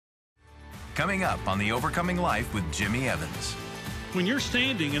Coming up on The Overcoming Life with Jimmy Evans. When you're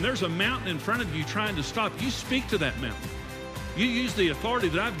standing and there's a mountain in front of you trying to stop, you speak to that mountain. You use the authority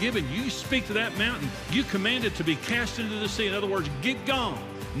that I've given you. You speak to that mountain. You command it to be cast into the sea. In other words, get gone.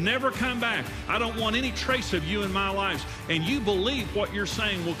 Never come back. I don't want any trace of you in my life. And you believe what you're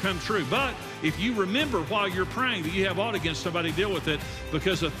saying will come true. But if you remember while you're praying that you have ought against somebody, deal with it,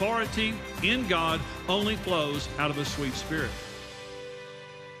 because authority in God only flows out of a sweet spirit.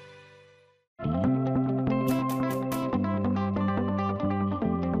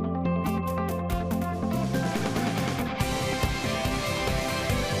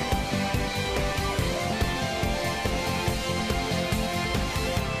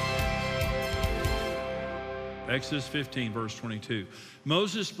 Exodus 15, verse 22.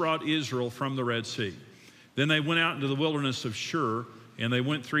 Moses brought Israel from the Red Sea. Then they went out into the wilderness of Shur, and they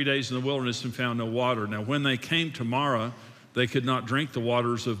went 3 days in the wilderness and found no water. Now, when they came to Marah, they could not drink the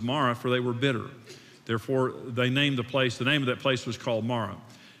waters of Marah, for they were bitter. Therefore, they named the place, the name of that place was called Marah.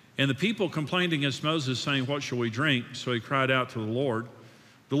 And the people complained against Moses, saying, "What shall we drink?" So he cried out to the Lord.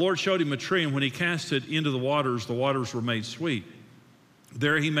 The Lord showed him a tree, and when he cast it into the waters were made sweet.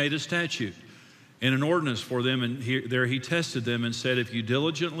 There he made a statute and an ordinance for them, and there he tested them and said, "If you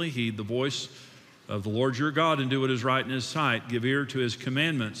diligently heed the voice of the Lord your God and do what is right in his sight, give ear to his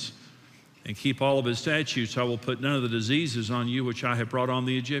commandments, and keep all of his statutes, I will put none of the diseases on you which I have brought on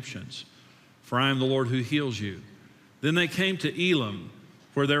the Egyptians, for I am the Lord who heals you." Then they came to Elim,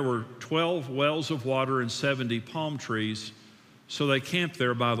 where there were 12 wells of water and 70 palm trees, so they camped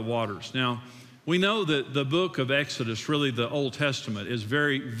there by the waters. Now, we know that the book of Exodus, really the Old Testament, is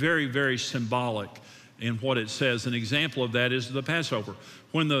very, very, very symbolic in what it says. An example of that is the Passover.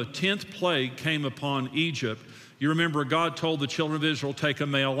 When the 10th plague came upon Egypt, you remember God told the children of Israel, take a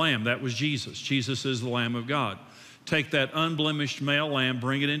male lamb. That was Jesus. Jesus is the Lamb of God. Take that unblemished male lamb,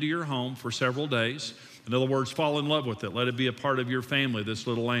 bring it into your home for several days. In other words, fall in love with it. Let it be a part of your family, this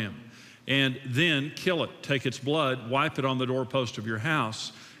little lamb. And then kill it. Take its blood, wipe it on the doorpost of your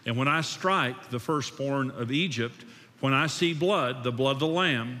house. And when I strike the firstborn of Egypt, when I see blood, the blood of the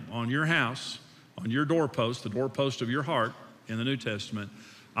lamb on your house, on your doorpost, the doorpost of your heart in the New Testament,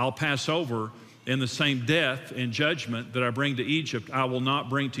 I'll pass over, in the same death and judgment that I bring to Egypt, I will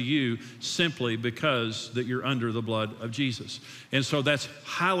not bring to you, simply because that you're under the blood of Jesus. And so that's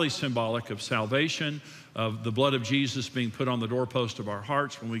highly symbolic of salvation, of the blood of Jesus being put on the doorpost of our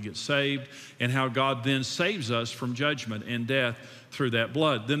hearts when we get saved, and how God then saves us from judgment and death through that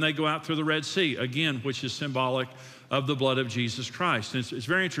blood. Then they go out through the Red Sea, again, which is symbolic of the blood of Jesus Christ. And it's a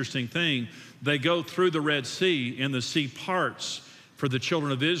very interesting thing. They go through the Red Sea, and the sea parts for the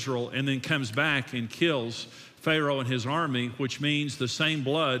children of Israel, and then comes back and kills Pharaoh and his army, which means the same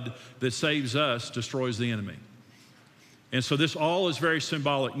blood that saves us destroys the enemy. And so this all is very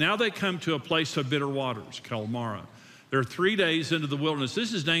symbolic. Now they come to a place of bitter waters called Marah. They're 3 days into the wilderness.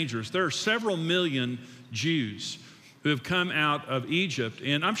 This is dangerous. There are several million Jews who have come out of Egypt,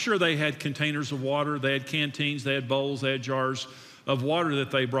 and I'm sure they had containers of water, they had canteens, they had bowls, they had jars of water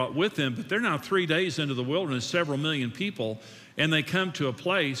that they brought with them, but they're now 3 days into the wilderness, several million people, and they come to a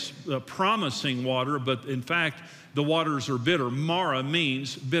place promising water, but in fact, the waters are bitter. Marah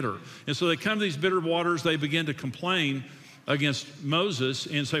means bitter. And so they come to these bitter waters, they begin to complain against Moses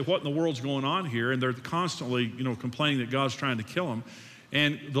and say, what in the world's going on here? And they're constantly, complaining that God's trying to kill them.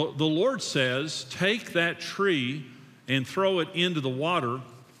 And the Lord says, take that tree and throw it into the water,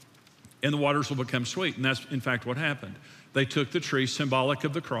 and the waters will become sweet. And that's, in fact, what happened. They took the tree, symbolic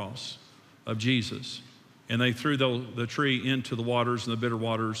of the cross of Jesus, and they threw the tree into the waters, and the bitter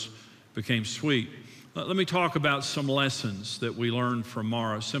waters became sweet. Let me talk about some lessons that we learned from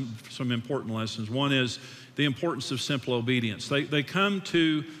Marah, some important lessons. One is the importance of simple obedience. They come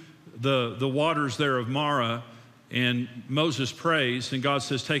to the waters there of Marah, and Moses prays, and God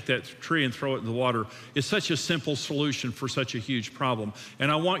says, take that tree and throw it in the water. It's such a simple solution for such a huge problem. And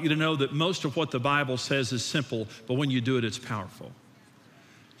I want you to know that most of what the Bible says is simple, but when you do it, it's powerful.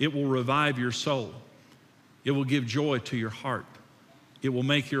 It will revive your soul. It will give joy to your heart. It will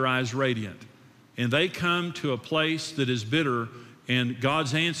make your eyes radiant. And they come to a place that is bitter, and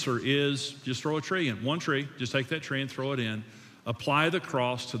God's answer is just throw a tree in. One tree, just take that tree and throw it in. Apply the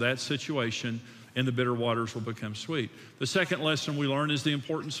cross to that situation, and the bitter waters will become sweet. The second lesson we learn is the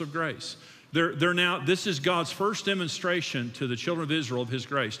importance of grace. This is God's first demonstration to the children of Israel of his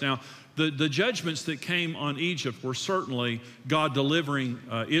grace. Now, the judgments that came on Egypt were certainly God delivering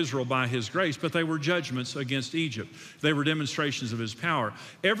Israel by his grace, but they were judgments against Egypt. They were demonstrations of his power.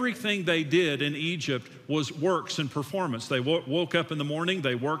 Everything they did in Egypt was works and performance. They woke up in the morning,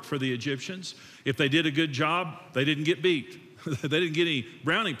 they worked for the Egyptians. If they did a good job, they didn't get beat. They didn't get any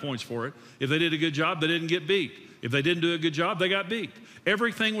brownie points for it. If they did a good job, they didn't get beat. If they didn't do a good job, they got beat.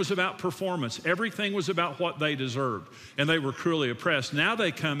 Everything was about performance. Everything was about what they deserved. And they were cruelly oppressed. Now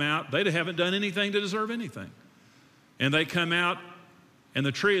they come out, they haven't done anything to deserve anything. And they come out, and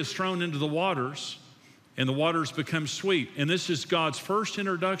the tree is thrown into the waters, and the waters become sweet. And this is God's first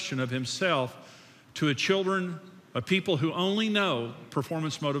introduction of himself to a people who only know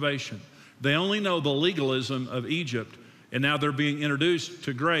performance motivation. They only know the legalism of Egypt. And now they're being introduced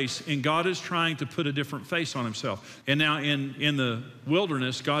to grace, and God is trying to put a different face on himself. And now in the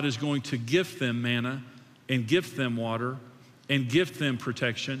wilderness, God is going to gift them manna and gift them water and gift them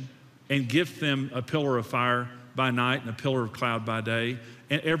protection and gift them a pillar of fire by night and a pillar of cloud by day.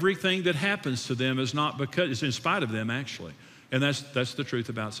 And everything that happens to them is not because, it's in spite of them actually. And that's the truth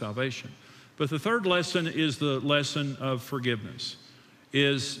about salvation. But the third lesson is the lesson of forgiveness.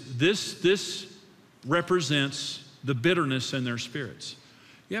 This represents the bitterness in their spirits.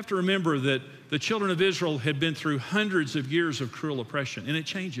 You have to remember that the children of Israel had been through hundreds of years of cruel oppression, and it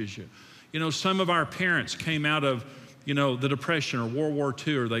changes you. You know, some of our parents came out of, the Depression or World War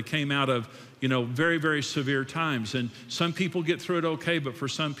II, or they came out of, very, very severe times. And some people get through it okay, but for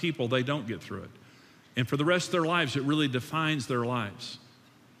some people, they don't get through it. And for the rest of their lives, it really defines their lives.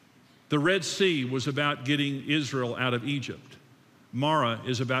 The Red Sea was about getting Israel out of Egypt. Marah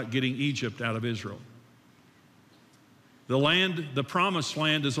is about getting Egypt out of Israel. The promised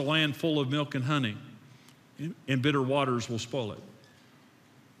land is a land full of milk and honey, and bitter waters will spoil it.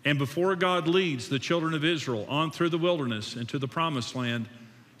 And before God leads the children of Israel on through the wilderness into the promised land,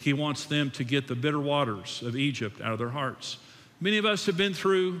 he wants them to get the bitter waters of Egypt out of their hearts. Many of us have been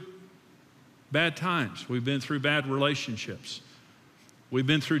through bad times. We've been through bad relationships. We've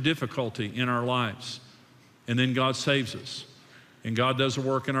been through difficulty in our lives. And then God saves us. And God does a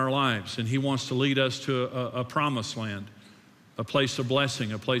work in our lives. And he wants to lead us to a promised land, a place of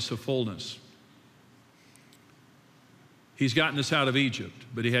blessing, a place of fullness. He's gotten us out of Egypt,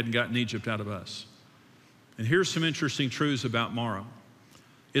 but he hadn't gotten Egypt out of us. And here's some interesting truths about Marah.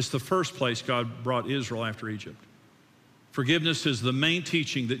 It's the first place God brought Israel after Egypt. Forgiveness is the main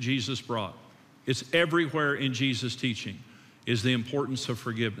teaching that Jesus brought. It's everywhere in Jesus' teaching is the importance of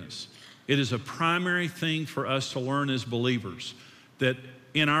forgiveness. It is a primary thing for us to learn as believers, that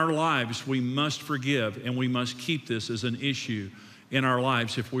in our lives we must forgive, and we must keep this as an issue in our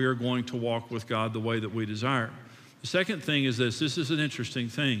lives if we are going to walk with God the way that we desire. The second thing is this is an interesting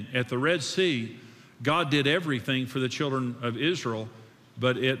thing. At the Red Sea, God did everything for the children of Israel,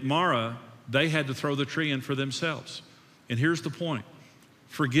 but at Marah, they had to throw the tree in for themselves. And here's the point.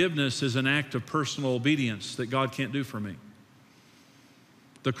 Forgiveness is an act of personal obedience that God can't do for me.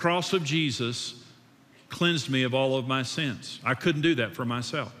 The cross of Jesus cleansed me of all of my sins. I couldn't do that for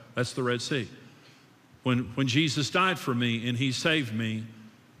myself. That's the Red Sea. When Jesus died for me and he saved me,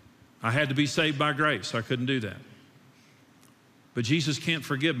 I had to be saved by grace. I couldn't do that. But Jesus can't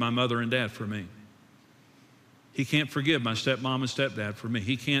forgive my mother and dad for me. He can't forgive my stepmom and stepdad for me.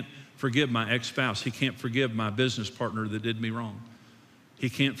 He can't forgive my ex-spouse. He can't forgive my business partner that did me wrong. He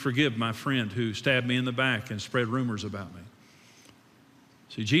can't forgive my friend who stabbed me in the back and spread rumors about me.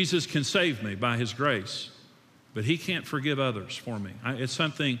 See, Jesus can save me by his grace, but he can't forgive others for me. It's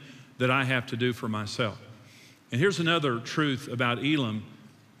something that I have to do for myself. And here's another truth about Elam,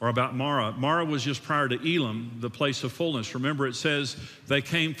 or about Marah. Marah was just prior to Elam, the place of fullness. Remember, it says they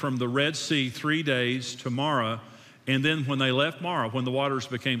came from the Red Sea 3 days to Marah, and then when they left Marah, when the waters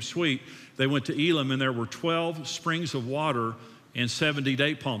became sweet, they went to Elam, and there were 12 springs of water and 70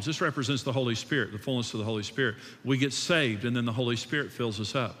 date palms. This represents the Holy Spirit, the fullness of the Holy Spirit. We get saved, and then the Holy Spirit fills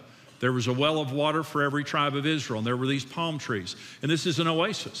us up. There was a well of water for every tribe of Israel, and there were these palm trees. And this is an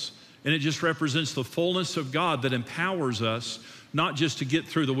oasis, and it just represents the fullness of God that empowers us not just to get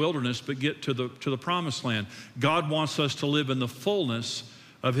through the wilderness, but get to the promised land. God wants us to live in the fullness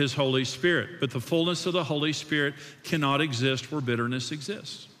of his Holy Spirit, but the fullness of the Holy Spirit cannot exist where bitterness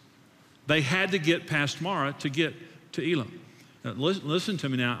exists. They had to get past Marah to get to Elam. Now, listen to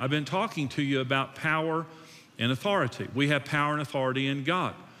me now. I've been talking to you about power and authority. We have power and authority in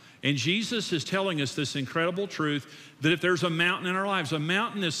God. And Jesus is telling us this incredible truth that if there's a mountain in our lives, a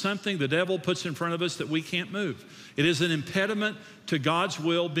mountain is something the devil puts in front of us that we can't move. It is an impediment to God's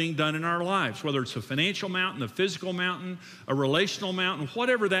will being done in our lives, whether it's a financial mountain, a physical mountain, a relational mountain,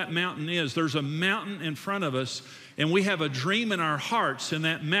 whatever that mountain is, there's a mountain in front of us, and we have a dream in our hearts, and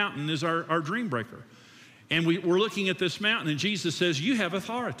that mountain is our dream breaker. And we're looking at this mountain, and Jesus says, you have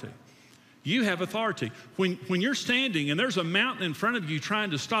authority. You have authority. When you're standing and there's a mountain in front of you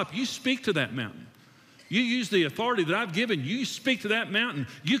trying to stop, you speak to that mountain. You use the authority that I've given you. You speak to that mountain.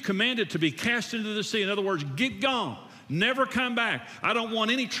 You command it to be cast into the sea. In other words, get gone. Never come back. I don't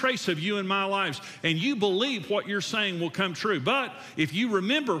want any trace of you in my lives. And you believe what you're saying will come true. But if you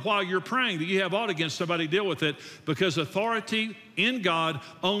remember while you're praying that you have aught against somebody, deal with it, because authority in God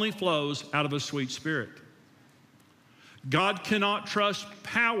only flows out of a sweet spirit. God cannot trust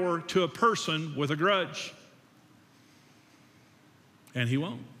power to a person with a grudge. And he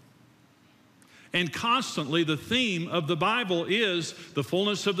won't. And constantly the theme of the Bible is the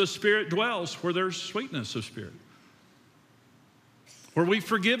fullness of the Spirit dwells where there's sweetness of spirit. Where we've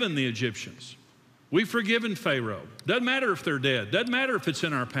forgiven the Egyptians. We've forgiven Pharaoh. Doesn't matter if they're dead. Doesn't matter if it's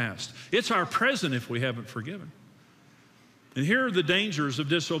in our past. It's our present if we haven't forgiven. And here are the dangers of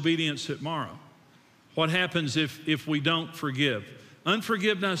disobedience at Mara. What happens if we don't forgive?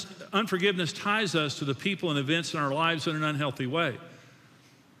 Unforgiveness ties us to the people and events in our lives in an unhealthy way.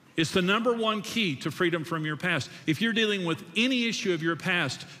 It's the number one key to freedom from your past. If you're dealing with any issue of your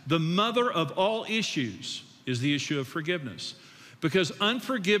past, the mother of all issues is the issue of forgiveness. Because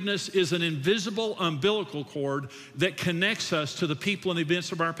unforgiveness is an invisible umbilical cord that connects us to the people and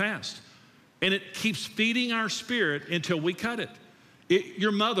events of our past. And it keeps feeding our spirit until we cut it.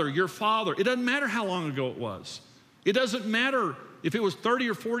 Your mother, your father, it doesn't matter how long ago it was. It doesn't matter if it was 30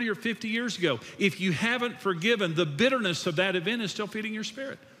 or 40 or 50 years ago. If you haven't forgiven, the bitterness of that event is still feeding your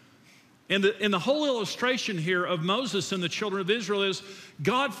spirit. And the whole illustration here of Moses and the children of Israel is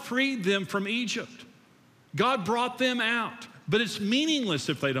God freed them from Egypt. God brought them out. But it's meaningless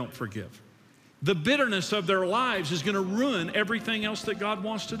if they don't forgive. The bitterness of their lives is going to ruin everything else that God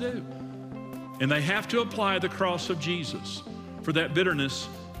wants to do. And they have to apply the cross of Jesus for that bitterness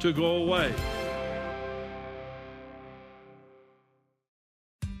to go away.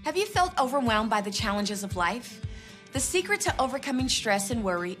 Have you felt overwhelmed by the challenges of life? The secret to overcoming stress and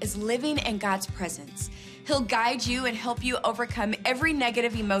worry is living in God's presence. He'll guide you and help you overcome every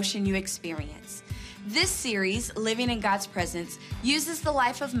negative emotion you experience. This series, Living in God's Presence, uses the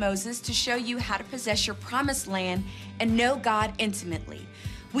life of Moses to show you how to possess your promised land and know God intimately.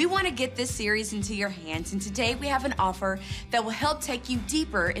 We want to get this series into your hands, and today we have an offer that will help take you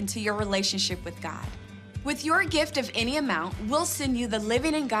deeper into your relationship with God. With your gift of any amount, we'll send you the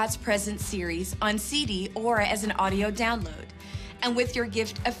Living in God's Presence series on CD or as an audio download. And with your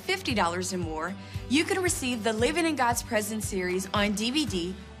gift of $50 or more, you can receive the Living in God's Presence series on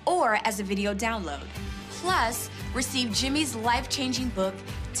DVD or as a video download. Plus, receive Jimmy's life-changing book,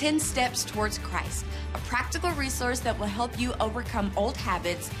 10 Steps Towards Christ, a practical resource that will help you overcome old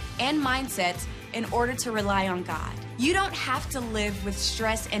habits and mindsets in order to rely on God. You don't have to live with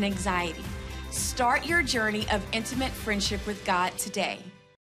stress and anxiety. Start your journey of intimate friendship with God today.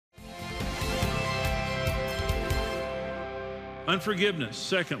 Unforgiveness,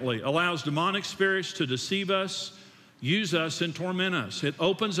 secondly, allows demonic spirits to deceive us, use us, and torment us. It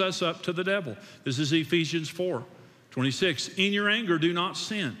opens us up to the devil. This is Ephesians 4:26. In your anger, do not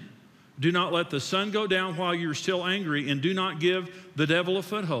sin. Do not let the sun go down while you're still angry, and do not give the devil a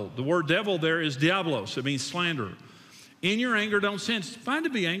foothold. The word devil there is diablos. It means slanderer. In your anger, don't sin. It's fine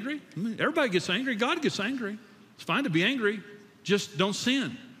to be angry. Everybody gets angry. God gets angry. It's fine to be angry. Just don't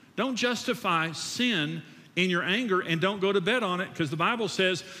sin. Don't justify sin in your anger, and don't go to bed on it, because the Bible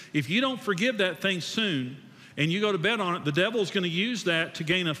says if you don't forgive that thing soon and you go to bed on it, the devil's going to use that to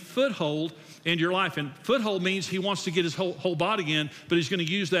gain a foothold in your life. And foothold means he wants to get his whole body in, but he's going to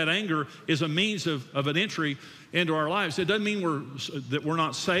use that anger as a means of an entry into our lives. It doesn't mean we're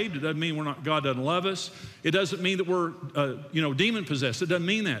not saved. It doesn't mean God doesn't love us. It doesn't mean that we're demon possessed. It doesn't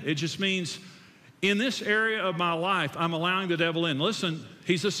mean that. It just means in this area of my life, I'm allowing the devil in. Listen,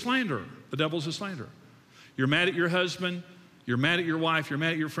 he's a slanderer. The devil's a slanderer. You're mad at your husband. You're mad at your wife. You're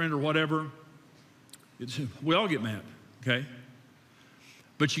mad at your friend or whatever. We all get mad, okay?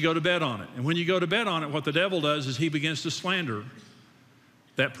 But you go to bed on it. And when you go to bed on it, what the devil does is he begins to slander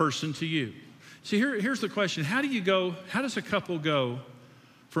that person to you. See, here's the question. How does a couple go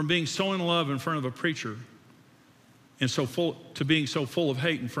from being so in love in front of a preacher and to being so full of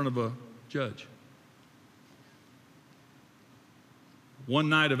hate in front of a judge? One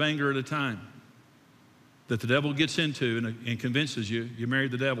night of anger at a time that the devil gets into and convinces you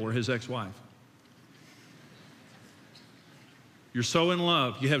married the devil or his ex-wife. You're so in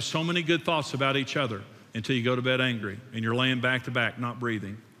love, you have so many good thoughts about each other until you go to bed angry and you're laying back to back, not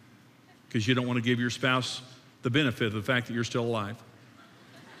breathing, because you don't want to give your spouse the benefit of the fact that you're still alive.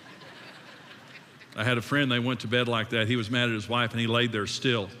 I had a friend, they went to bed like that. He was mad at his wife and he laid there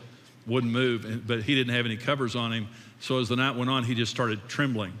still, wouldn't move, but he didn't have any covers on him. So as the night went on, he just started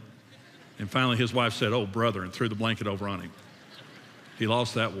trembling. And finally his wife said, "Oh, brother," and threw the blanket over on him. He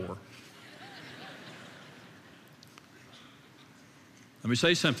lost that war. Let me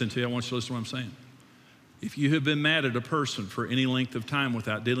say something to you. I want you to listen to what I'm saying. If you have been mad at a person for any length of time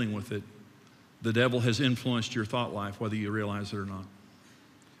without dealing with it, the devil has influenced your thought life, whether you realize it or not.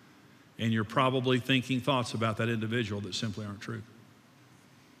 And you're probably thinking thoughts about that individual that simply aren't true.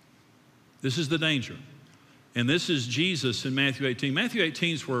 This is the danger. And this is Jesus in Matthew 18. Matthew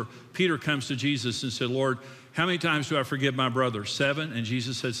 18 is where Peter comes to Jesus and said, Lord, how many times do I forgive my brother? 7? And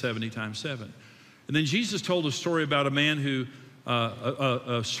Jesus said 70 times 7. And then Jesus told a story about a man who,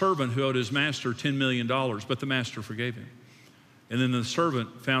 a servant who owed his master $10 million, but the master forgave him. And then the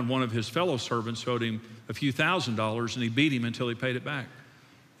servant found one of his fellow servants who owed him a few $1,000s, and he beat him until he paid it back.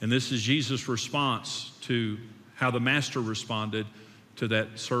 And this is Jesus' response to how the master responded to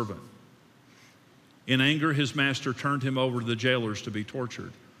that servant. In anger, his master turned him over to the jailers to be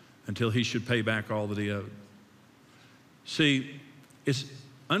tortured until he should pay back all that he owed. See,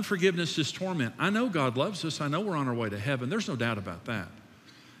 unforgiveness is torment. I know God loves us. I know we're on our way to heaven. There's no doubt about that.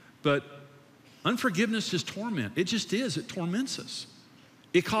 But unforgiveness is torment. It just is. It torments us.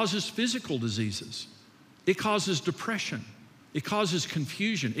 It causes physical diseases. It causes depression. It causes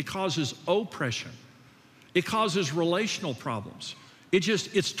confusion. It causes oppression. It causes relational problems.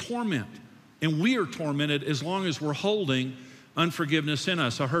 It's torment. And we are tormented as long as we're holding unforgiveness in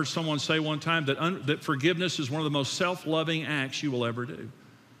us. I heard someone say one time that forgiveness is one of the most self-loving acts you will ever do.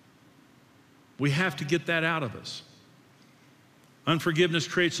 We have to get that out of us. Unforgiveness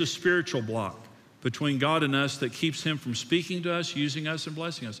creates a spiritual block between God and us that keeps him from speaking to us, using us, and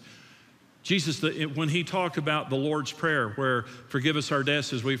blessing us. Jesus, when he talked about the Lord's Prayer, where forgive us our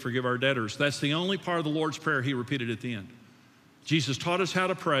debts as we forgive our debtors, that's the only part of the Lord's Prayer he repeated at the end. Jesus taught us how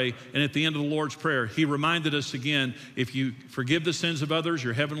to pray, and at the end of the Lord's Prayer, he reminded us again, if you forgive the sins of others,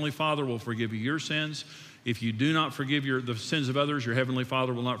 your heavenly Father will forgive you your sins. If you do not forgive the sins of others, your heavenly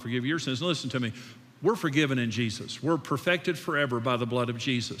Father will not forgive your sins. Listen to me. We're forgiven in Jesus. We're perfected forever by the blood of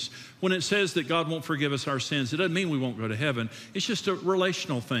Jesus. When it says that God won't forgive us our sins, it doesn't mean we won't go to heaven. It's just a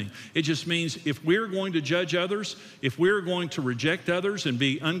relational thing. It just means if we're going to judge others, if we're going to reject others and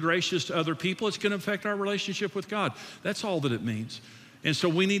be ungracious to other people, it's going to affect our relationship with God. That's all that it means. And so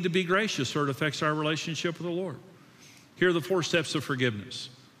we need to be gracious, or it affects our relationship with the Lord. Here are the 4 steps of forgiveness.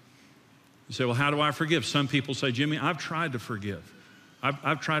 You say, well, how do I forgive? Some people say, Jimmy, I've tried to forgive.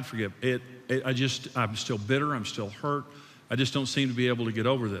 I've tried to forgive. I'm still bitter. I'm still hurt. I just don't seem to be able to get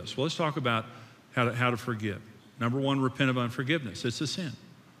over this. Well, let's talk about how to forgive. Number 1, repent of unforgiveness. It's a sin.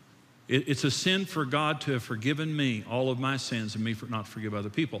 It's a sin for God to have forgiven me all of my sins and me for not to forgive other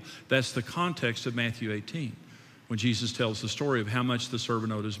people. That's the context of Matthew 18, when Jesus tells the story of how much the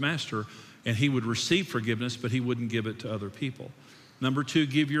servant owed his master, and he would receive forgiveness, but he wouldn't give it to other people. Number 2,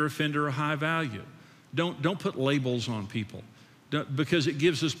 give your offender a high value. Don't put labels on people, because it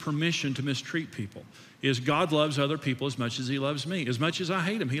gives us permission to mistreat people. God loves other people as much as he loves me. As much as I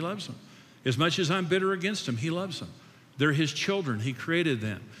hate him, he loves them. As much as I'm bitter against him, he loves them. They're his children. He created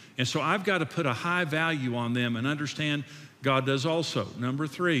them. And so I've got to put a high value on them and understand God does also. Number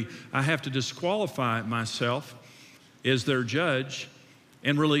 3, I have to disqualify myself as their judge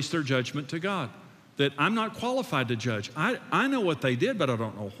and release their judgment to God. That I'm not qualified to judge. I know what they did, but I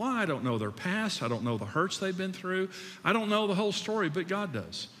don't know why. I don't know their past. I don't know the hurts they've been through. I don't know the whole story, but God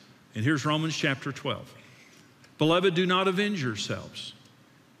does. And here's Romans chapter 12. Beloved, do not avenge yourselves,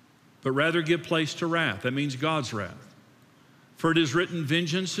 but rather give place to wrath. That means God's wrath. For it is written,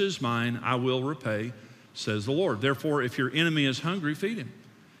 vengeance is mine, I will repay, says the Lord. Therefore, if your enemy is hungry, feed him.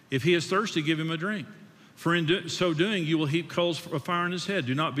 If he is thirsty, give him a drink. For in so doing, you will heap coals of fire on his head.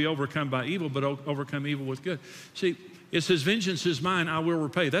 Do not be overcome by evil, but overcome evil with good. See, it says, vengeance is mine, I will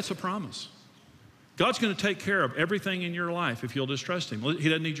repay. That's a promise. God's going to take care of everything in your life if you'll just trust him. He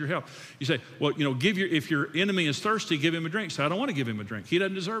doesn't need your help. You say, well, if your enemy is thirsty, give him a drink. So I don't want to give him a drink. He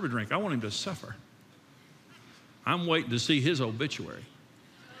doesn't deserve a drink. I want him to suffer. I'm waiting to see his obituary.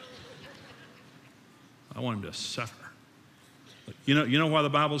 I want him to suffer. You know why the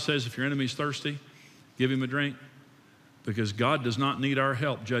Bible says if your enemy's thirsty, give him a drink? Because God does not need our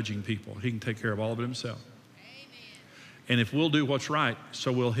help judging people. He can take care of all of it himself. Amen. And if we'll do what's right,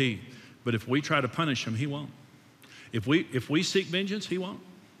 so will he. But if we try to punish him, he won't. If we seek vengeance, he won't.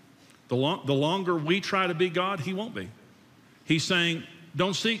 The longer we try to be God, he won't be. He's saying,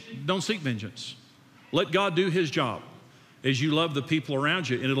 don't seek vengeance. Let God do his job as you love the people around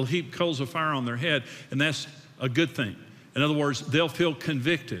you, and it'll heap coals of fire on their head, and that's a good thing. In other words, they'll feel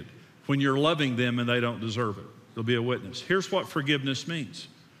convicted when you're loving them and they don't deserve it. They'll be a witness. Here's what forgiveness means.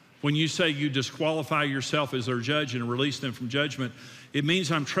 When you say you disqualify yourself as their judge and release them from judgment, it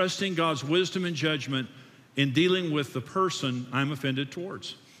means I'm trusting God's wisdom and judgment in dealing with the person I'm offended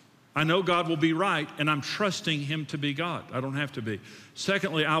towards. I know God will be right, and I'm trusting him to be God. I don't have to be.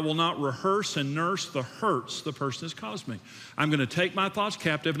 Secondly, I will not rehearse and nurse the hurts the person has caused me. I'm going to take my thoughts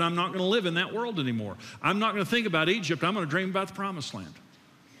captive, and I'm not going to live in that world anymore. I'm not going to think about Egypt. I'm going to dream about the promised land.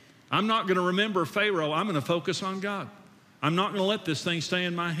 I'm not going to remember Pharaoh. I'm going to focus on God. I'm not going to let this thing stay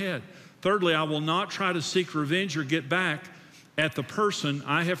in my head. Thirdly, I will not try to seek revenge or get back at the person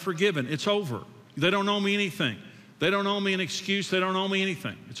I have forgiven. It's over. They don't owe me anything. They don't owe me an excuse. They don't owe me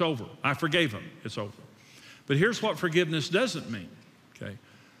anything. It's over. I forgave them. It's over. But here's what forgiveness doesn't mean, okay?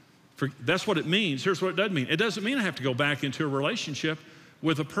 That's what it means. Here's what it doesn't mean. It doesn't mean I have to go back into a relationship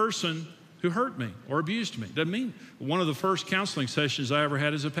with a person who hurt me or abused me. It doesn't mean. One of the first counseling sessions I ever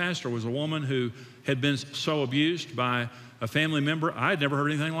had as a pastor was a woman who had been so abused by a family member. I had never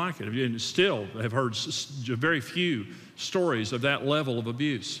heard anything like it. And still have heard very few stories of that level of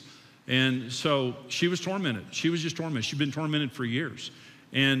abuse. And so she was tormented. She was just tormented. She'd been tormented for years.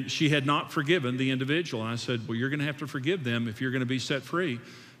 And she had not forgiven the individual. And I said, well, you're going to have to forgive them if you're going to be set free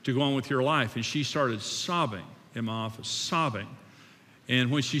to go on with your life. And she started sobbing in my office, sobbing.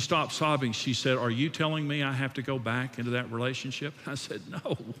 And when she stopped sobbing, she said, are you telling me I have to go back into that relationship? I said,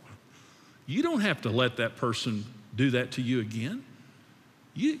 no. You don't have to let that person do that to you again.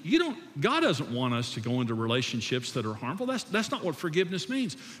 You don't, God doesn't want us to go into relationships that are harmful. That's not what forgiveness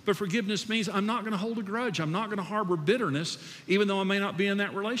means. But forgiveness means I'm not going to hold a grudge. I'm not going to harbor bitterness, even though I may not be in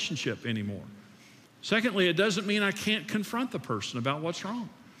that relationship anymore. Secondly, it doesn't mean I can't confront the person about what's wrong,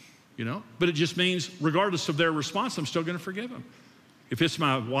 you know? But it just means regardless of their response, I'm still going to forgive them. If it's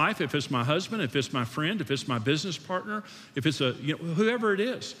my wife, if it's my husband, if it's my friend, if it's my business partner, if it's whoever it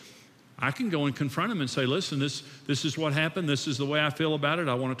is, I can go and confront them and say, listen, this is what happened. This is the way I feel about it.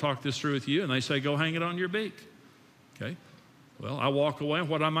 I want to talk this through with you. And they say, go hang it on your beak. Okay? Well, I walk away.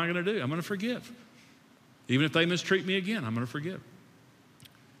 What am I going to do? I'm going to forgive. Even if they mistreat me again, I'm going to forgive.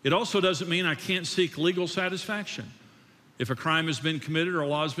 It also doesn't mean I can't seek legal satisfaction. If a crime has been committed or a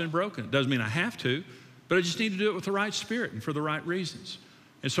law has been broken, it doesn't mean I have to, but I just need to do it with the right spirit and for the right reasons.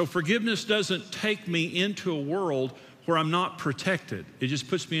 And so forgiveness doesn't take me into a world where I'm not protected. It just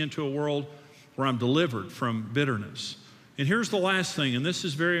puts me into a world where I'm delivered from bitterness. And here's the last thing, and this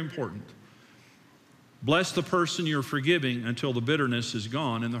is very important. Bless the person you're forgiving until the bitterness is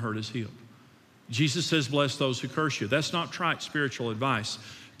gone and the hurt is healed. Jesus says, bless those who curse you. That's not trite spiritual advice.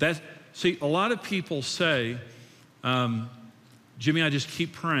 See, a lot of people say, Jimmy, I just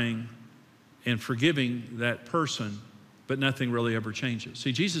keep praying and forgiving that person, but nothing really ever changes.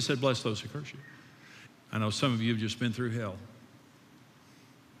 See, Jesus said, bless those who curse you. I know some of you have just been through hell.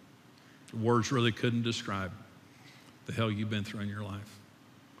 Words really couldn't describe the hell you've been through in your life.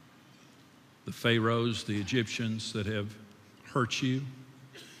 The Pharaohs, the Egyptians that have hurt you,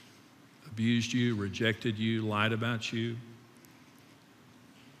 abused you, rejected you, lied about you.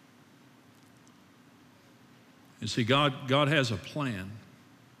 And see, God has a plan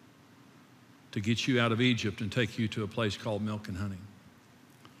to get you out of Egypt and take you to a place called milk and honey.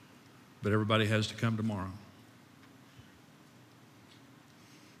 But everybody has to come tomorrow.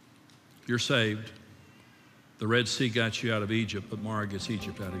 If you're saved, the Red Sea got you out of Egypt, but Mara gets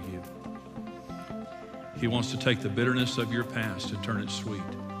Egypt out of you. He wants to take the bitterness of your past and turn it sweet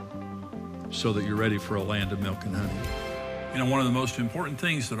so that you're ready for a land of milk and honey. You know, one of the most important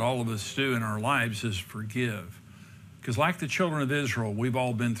things that all of us do in our lives is forgive. Because like the children of Israel, we've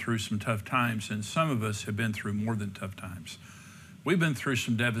all been through some tough times, and some of us have been through more than tough times. We've been through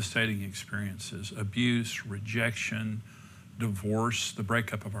some devastating experiences: abuse, rejection, divorce, the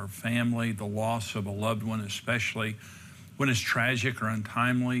breakup of our family, the loss of a loved one, especially when it's tragic or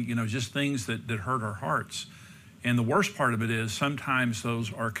untimely, you know, just things that hurt our hearts. And the worst part of it is sometimes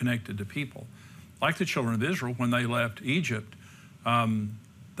those are connected to people. Like the children of Israel, when they left Egypt,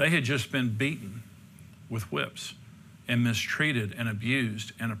 they had just been beaten with whips and mistreated and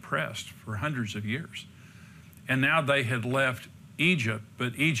abused and oppressed for hundreds of years. And now they had left Egypt,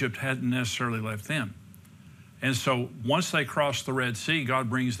 but Egypt hadn't necessarily left them. And so once they crossed the Red Sea, God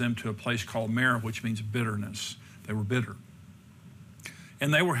brings them to a place called Marah, which means bitterness. They were bitter.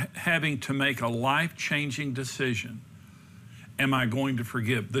 And they were having to make a life-changing decision. Am I going to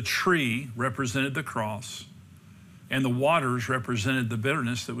forgive? The tree represented the cross, and the waters represented the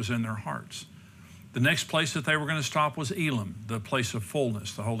bitterness that was in their hearts. The next place that they were going to stop was Elim, the place of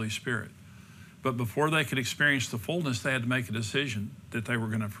fullness, the Holy Spirit. But before they could experience the fullness, they had to make a decision that they were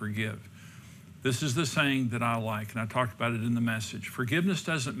going to forgive. This is the saying that I like, and I talked about it in the message. Forgiveness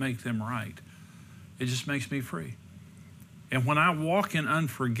doesn't make them right. It just makes me free. And when I walk in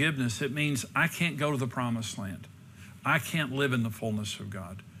unforgiveness, it means I can't go to the promised land. I can't live in the fullness of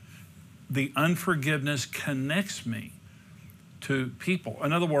God. The unforgiveness connects me to people.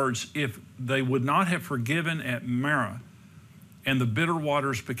 In other words, if they would not have forgiven at Marah and the bitter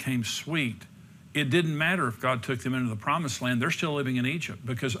waters became sweet, it didn't matter if God took them into the promised land. They're still living in Egypt,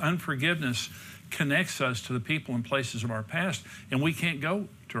 because unforgiveness connects us to the people and places of our past, and we can't go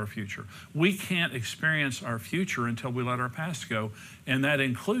to our future. We can't experience our future until we let our past go, and that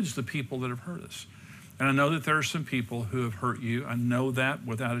includes the people that have hurt us. And I know that there are some people who have hurt you. I know that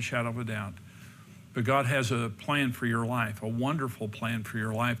without a shadow of a doubt. But God has a plan for your life, a wonderful plan for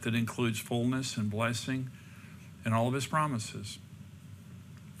your life that includes fullness and blessing and all of His promises.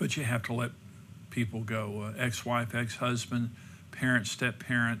 But you have to let people go. Ex-wife, ex-husband, parent,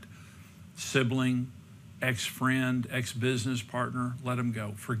 step-parent, sibling, ex-friend, ex-business partner, let them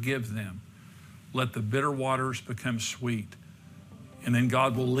go. Forgive them. Let the bitter waters become sweet. And then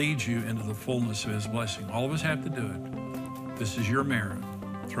God will lead you into the fullness of His blessing. All of us have to do it. This is your Marah.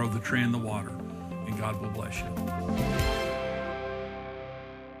 Throw the tree in the water, and God will bless you.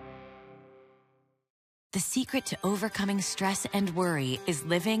 The secret to overcoming stress and worry is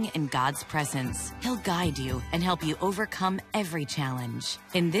living in God's presence. He'll guide you and help you overcome every challenge.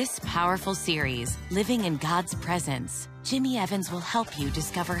 In this powerful series, Living in God's Presence, Jimmy Evans will help you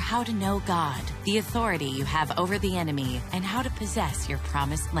discover how to know God, the authority you have over the enemy, and how to possess your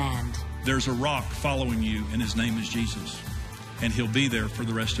promised land. There's a rock following you, and His name is Jesus. And He'll be there for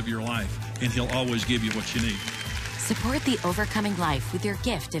the rest of your life, and He'll always give you what you need. Support the Overcoming Life with your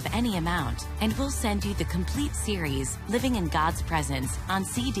gift of any amount, and we'll send you the complete series, Living in God's Presence, on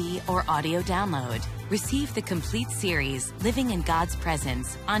CD or audio download. Receive the complete series, Living in God's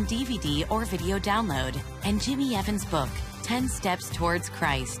Presence, on DVD or video download, and Jimmy Evans' book, 10 Steps Towards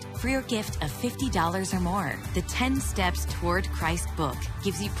Christ, for your gift of $50 or more. The 10 Steps Toward Christ book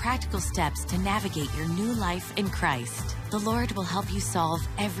gives you practical steps to navigate your new life in Christ. The Lord will help you solve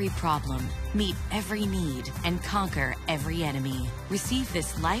every problem, meet every need, and conquer every enemy. Receive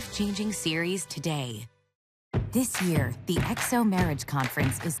this life-changing series today. This year, the XO Marriage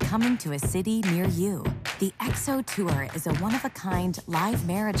Conference is coming to a city near you. The XO Tour is a one-of-a-kind live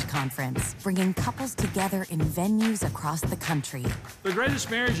marriage conference, bringing couples together in venues across the country. The greatest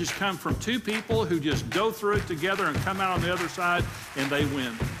marriages come from two people who just go through it together and come out on the other side, and they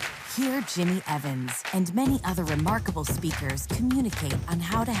win. Hear Jimmy Evans and many other remarkable speakers communicate on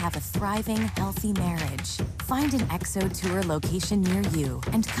how to have a thriving, healthy marriage. Find an XO Tour location near you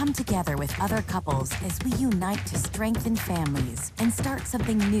and come together with other couples as we unite to strengthen families and start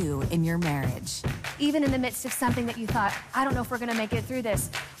something new in your marriage. Even in the midst of something that you thought, I don't know if we're going to make it through this,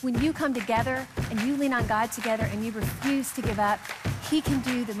 when you come together and you lean on God together and you refuse to give up, He can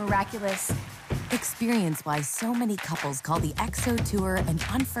do the miraculous. Experience why so many couples call the XO Tour an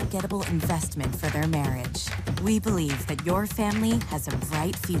unforgettable investment for their marriage. We believe that your family has a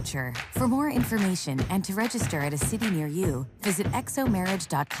bright future. For more information and to register at a city near you, visit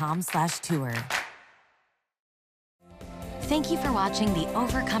xomarriage.com/tour. Thank you for watching The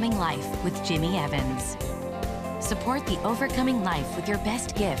Overcoming Life with Jimmy Evans. Support The Overcoming Life with your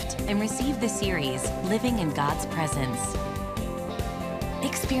best gift and receive the series, Living in God's Presence.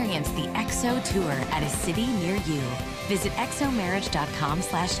 Experience the XO Tour at a city near you. Visit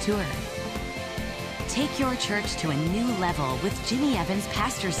xomarriage.com/tour. Take your church to a new level with Jimmy Evans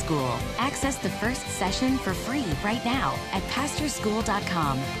Pastor School. Access the first session for free right now at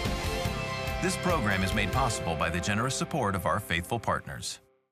pastorschool.com. This program is made possible by the generous support of our faithful partners.